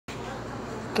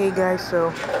Okay guys,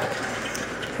 so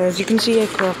as you can see I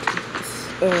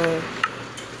crafted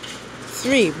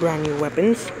 3 brand new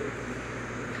weapons.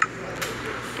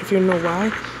 If you know why,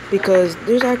 because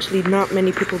there's actually not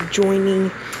many people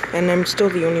joining and I'm still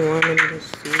the only one in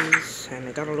this series and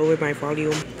I gotta lower my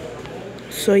volume.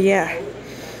 So yeah,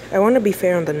 I want to be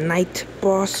fair on the night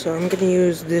boss, so I'm gonna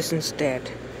use this instead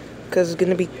because it's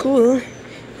gonna be cool.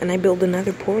 And I built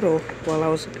another portal while I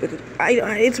was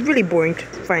it's really boring to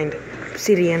find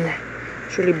obsidian.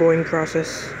 It's really boring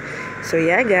process. So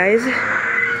yeah guys,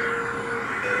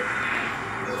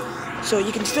 so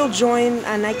you can still join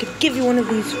and I could give you one of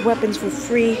these weapons for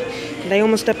free. And I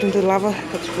almost stepped into lava.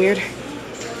 That's weird.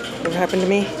 What happened to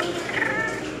me?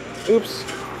 Oops.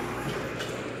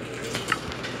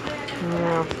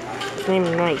 No, his name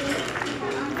is Knight.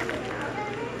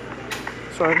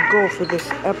 So our goal for this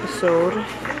episode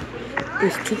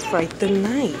is to fight the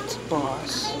night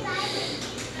boss.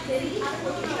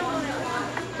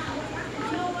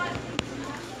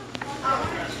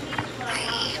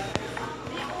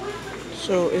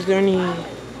 So is there any...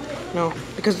 No,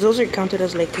 because those are counted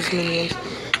as like his minions.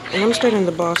 And I'm starting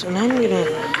the boss and I'm gonna...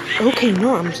 Okay,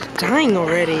 no, I'm just dying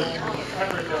already.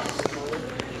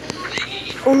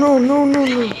 Oh no, no, no,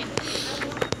 no.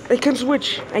 I can't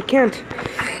switch. I can't.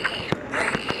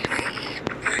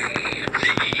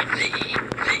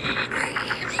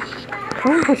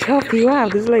 How much health do you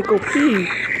have? This is like OP.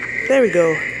 There we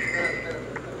go.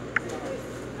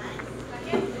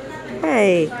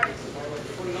 Hey.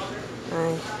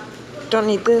 I don't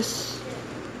need this.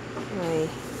 I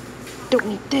don't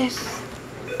need this.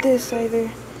 This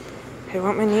either. I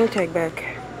want my name tag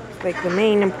back. Like the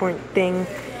main important thing.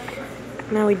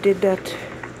 Now we did that.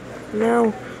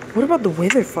 Now, what about the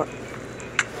wither fuck?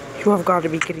 You have got to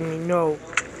be kidding me. No.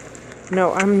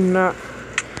 No, I'm not.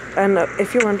 And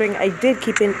if you're wondering, I did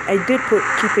keep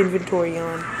inventory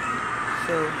on.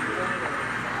 So.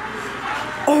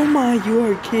 Oh my, you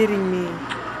are kidding me.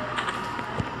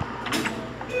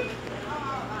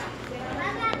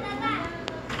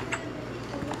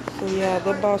 So yeah,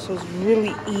 the boss was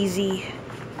really easy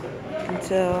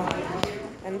until,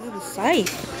 and this is the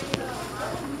scythe.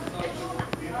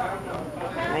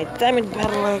 My diamond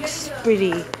battle axe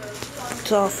pretty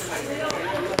tough,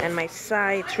 and my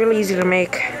scythe it's really easy to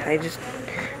make. I just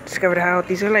discovered how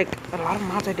these are like a lot of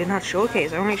mods I did not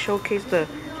showcase. I only showcased the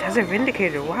Desert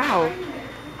Vindicator. Wow.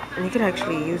 And you can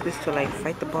actually use this to like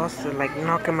fight the boss, to like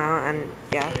knock him out, and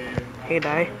yeah, he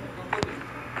die.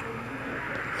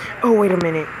 Oh wait a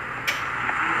minute,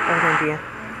 I have an idea.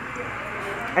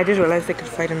 I just realized I could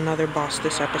fight another boss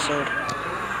this episode.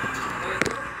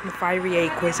 The Fyre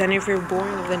Equis. And if you're bored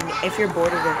of the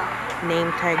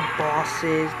name tag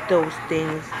bosses, those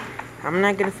things, I'm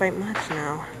not gonna fight much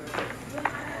now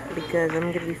because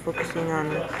I'm gonna be focusing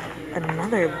on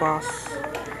another boss,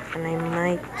 and I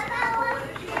might.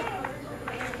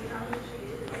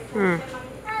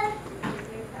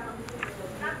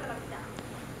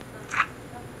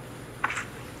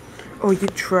 Oh, you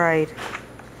tried.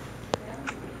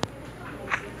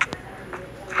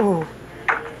 Oh.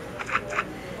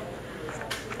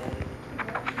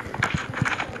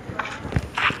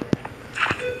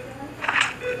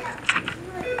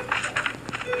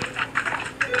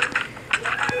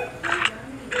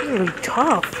 Really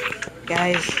tough,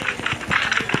 guys.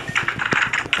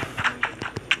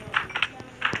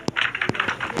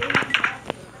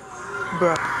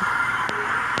 Bruh.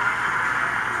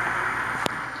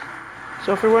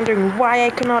 So if you're wondering why I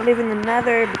cannot live in the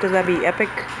nether, because that'd be epic.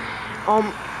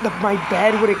 My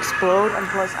bed would explode, and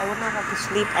plus I would not have to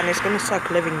sleep, and it's gonna suck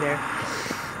living there.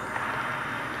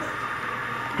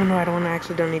 Oh no, I don't want to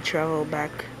accidentally travel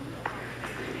back.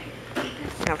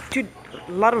 Now, dude,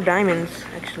 a lot of diamonds,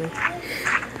 actually.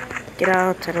 Get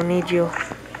out, I don't need you.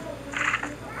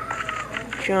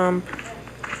 Jump.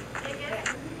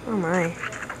 Oh my.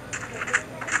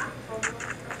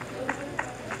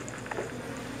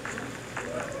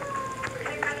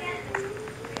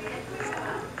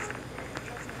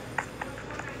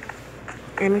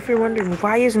 And if you're wondering,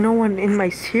 why is no one in my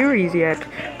series yet?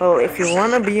 Well, if you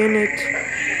want to be in it,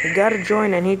 you gotta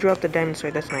join. And he dropped the diamond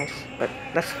sword, that's nice. But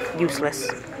that's useless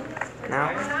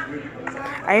now.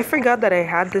 I forgot that I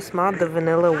had this mod, the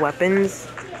vanilla weapons.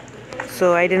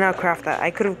 So I did not craft that.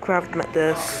 I could have crafted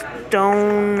the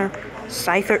stone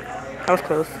scythe. That was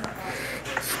close.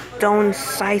 Stone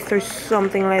scythe or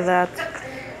something like that.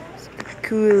 It's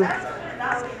cool.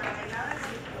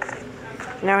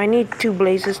 Now I need 2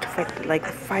 blazes to fight like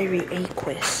the Fyre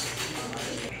Equis.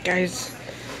 Guys,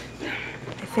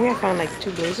 I think I found like 2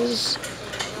 blazes.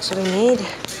 That's what I need.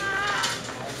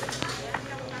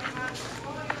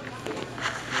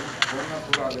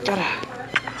 Gotta.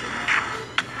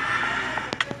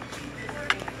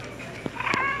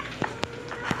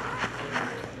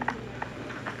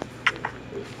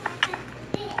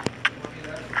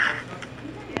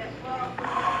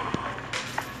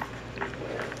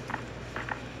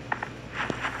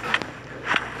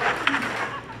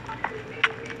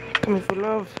 Coming for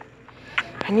love.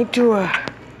 I need to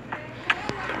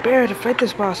prepare to fight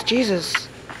this boss. Jesus.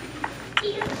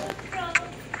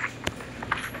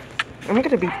 I'm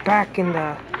gonna be back in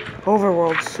the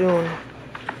overworld soon.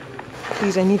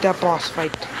 Please, I need that boss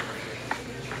fight.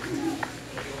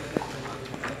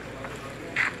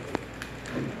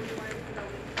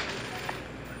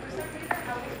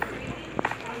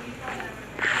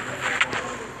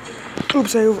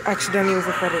 Oops, I accidentally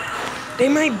overfed it. They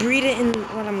might breed it in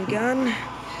while I'm gone.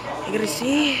 You gotta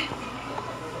see.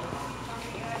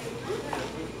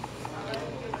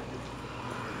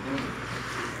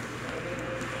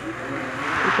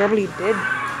 You probably did.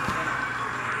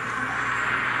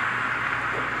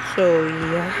 So,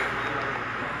 yeah.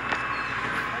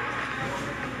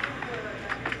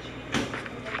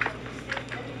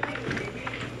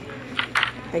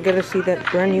 I gotta see that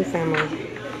brand new family.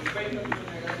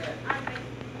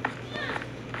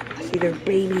 See their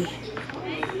baby.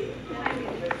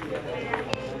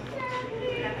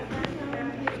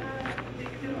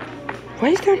 Why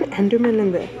is there an Enderman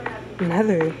in the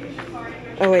Nether?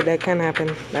 Oh wait, that can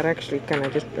happen. That actually can. I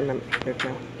just remembered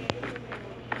now.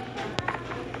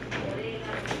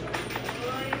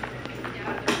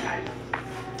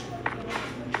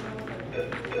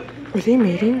 Are they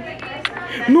mating?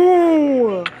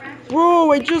 No!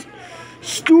 Bro, I just...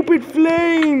 Stupid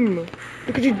flame!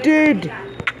 Look what you did!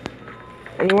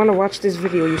 And you want to watch this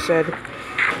video, you said.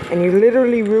 And you're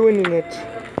literally ruining it.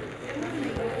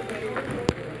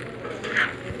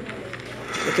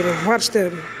 I can watch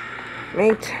them.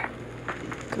 Mate.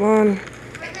 Come on.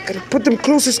 Gotta put them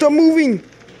closer, stop moving!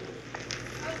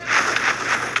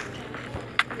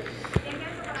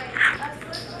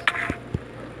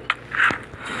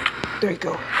 There you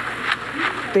go.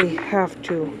 They have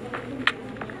to.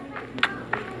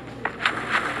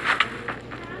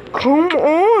 Come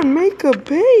on, make a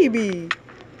baby.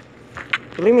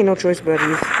 Leave me no choice,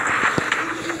 buddies.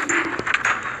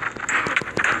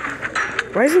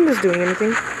 Why isn't this doing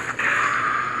anything?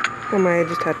 Oh my, I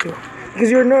just had to. Because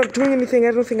you're not doing anything,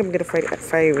 I don't think I'm gonna fight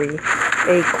Fyre.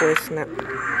 Equis, no.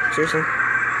 Seriously.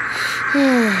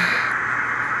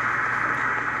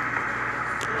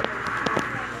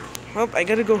 Well, I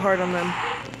gotta go hard on them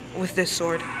with this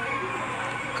sword.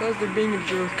 Because they're being a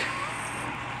jerk.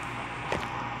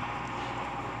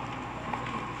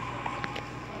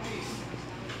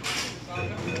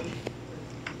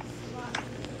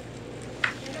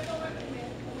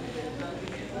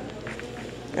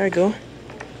 There we go.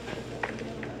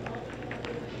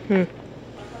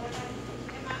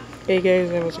 Hey guys,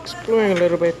 I was exploring a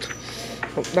little bit.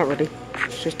 Oh, not really.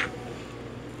 It's just...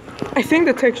 I think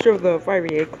the texture of the Fyre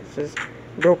Equis is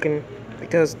broken.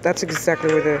 Because that's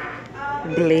exactly where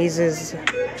the blazes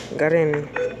got in.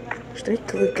 Should I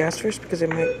kill the gas first? Because it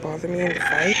might bother me in the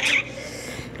fight?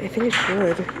 I think it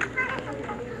should.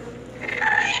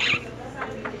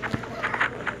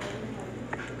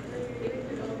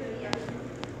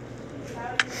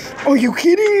 Are you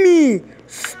kidding me?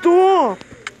 Stop!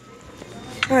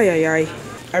 Ay, ay, ay.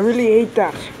 I really hate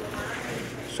that.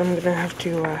 So I'm gonna have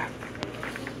to,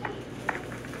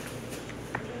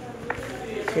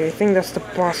 Okay, I think that's the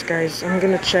boss, guys. I'm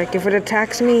gonna check. If it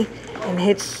attacks me and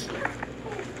hits...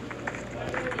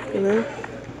 Hello?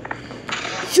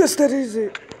 Yes, that is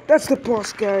it! That's the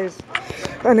boss, guys.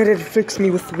 And it fixed me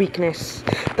with weakness.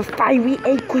 The Fyre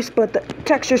Equis, but the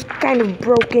texture's kind of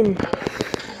broken.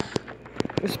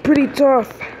 It's pretty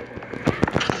tough.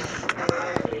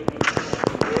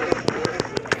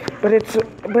 But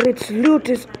its loot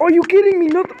is... Are you kidding me?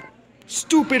 Not...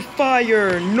 Stupid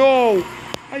Fyre! No!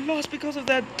 I lost because of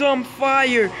that dumb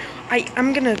Fyre!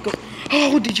 I'm gonna go...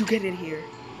 Oh, did you get it here?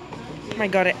 Oh my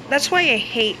god, that's why I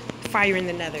hate Fyre in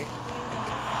the Nether.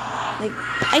 Like,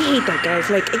 I hate that, guys.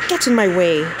 Like, it gets in my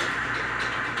way.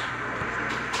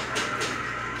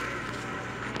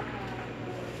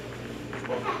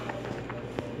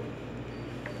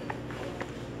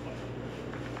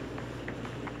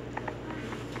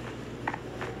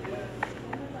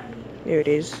 There it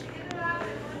is.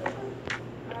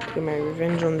 Get my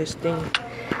revenge on this thing.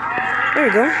 There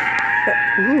we go.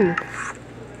 Ooh.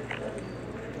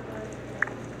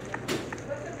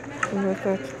 Like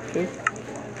that. Okay.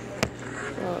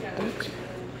 That.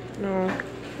 No.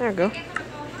 There we go.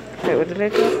 Wait, what did I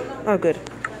do? Oh, good.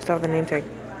 Stop the name tag.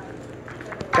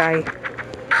 Die.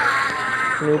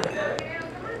 Noob.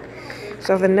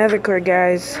 So the nether core,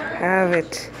 guys, have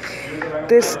it.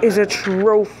 This is a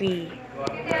trophy.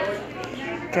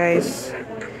 Guys,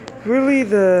 really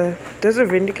the Desert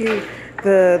Vindicator,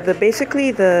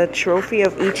 basically the trophy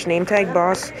of each name tag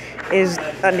boss is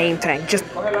a name tag, just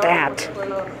that.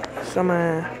 So I'm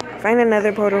gonna find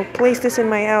another portal, place this in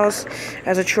my house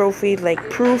as a trophy,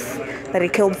 like proof that I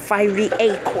killed Fyre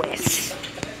Equis.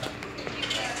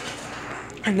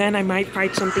 And then I might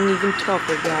fight something even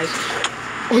tougher, guys.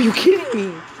 Are you kidding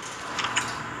me?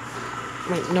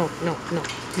 Wait, no.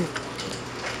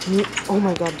 Oh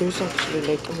my god, there's actually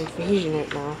like an invasion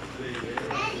right now.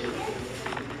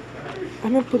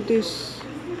 I'm gonna put this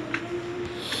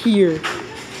here.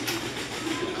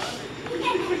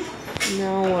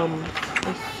 Now,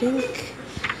 I think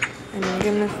I'm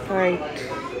gonna fight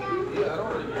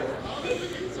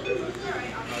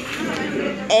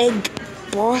Egg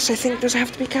Boss. I think, does it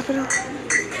have to be capital? I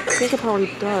think it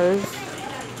probably does.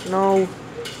 No.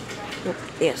 Nope.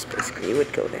 Yes, basically it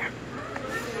would go there.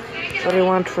 What do you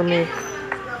want from me?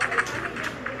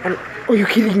 And are you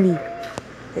kidding me?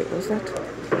 Wait, what's that?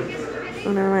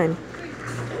 Oh, never mind.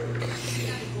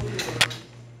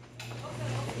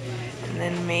 And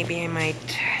then maybe I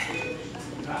might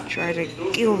try to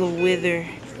kill the Wither,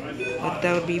 but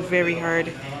that would be very hard.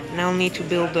 And I'll need to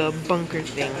build a bunker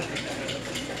thing.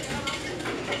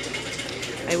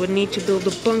 I would need to build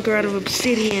a bunker out of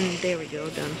obsidian. There we go,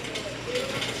 done.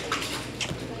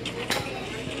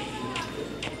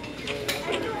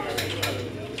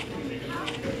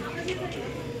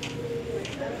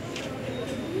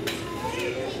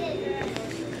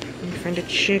 Find a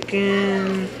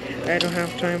chicken. I don't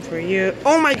have time for you.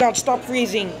 Oh my god, stop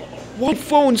freezing! What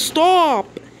phone? Stop!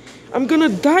 I'm gonna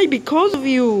die because of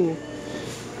you!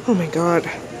 Oh my god.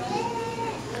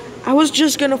 I was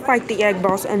just gonna fight the egg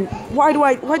boss, and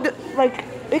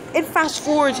it fast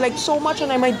forwards like so much,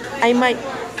 and I might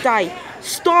die.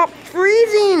 Stop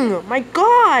freezing! My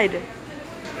god!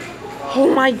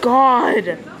 Oh my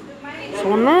god!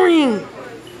 So annoying!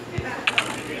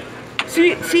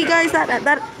 See guys,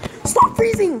 that stop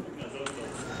freezing!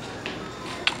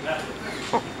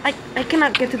 Oh, I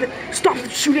cannot get to the... Stop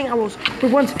shooting arrows for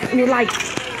once in your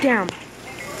life. Damn.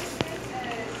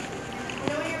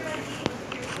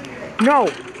 No.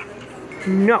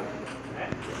 No.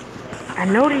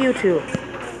 And no to you too.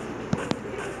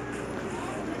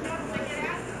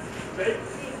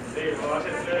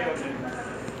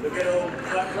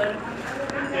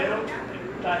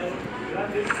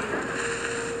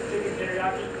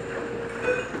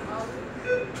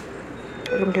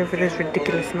 I don't care for this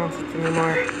ridiculous nonsense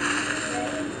anymore.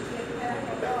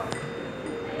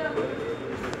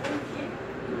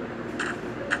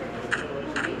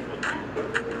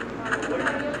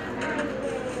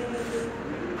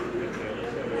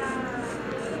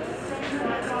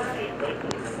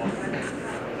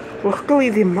 Luckily,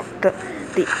 the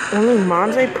only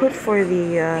mods I put for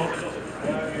the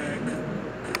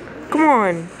come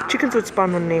on, chickens would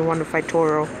spawn when they want to fight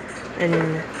Toro,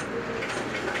 and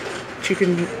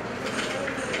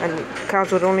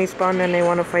cows would only spawn when they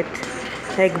want to fight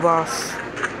Egg Boss.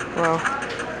 Well,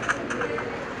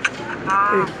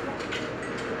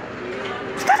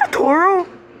 is that a Toro?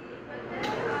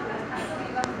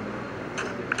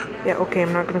 Yeah, okay,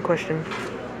 I'm not gonna question.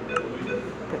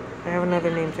 But I have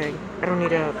another name tag. I don't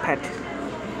need a pet.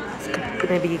 It's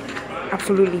gonna be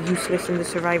absolutely useless in the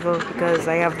survival because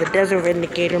I have the Desert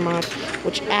Vindicator mod,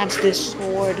 which adds this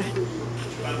sword.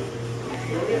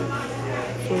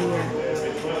 So yeah.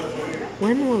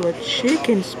 When will a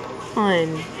chicken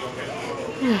spawn?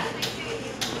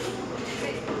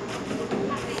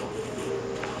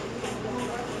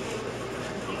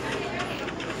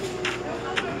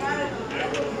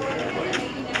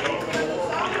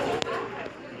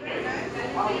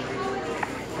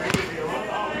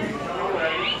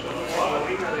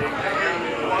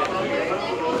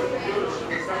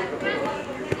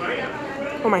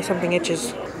 Oh my, something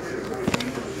itches.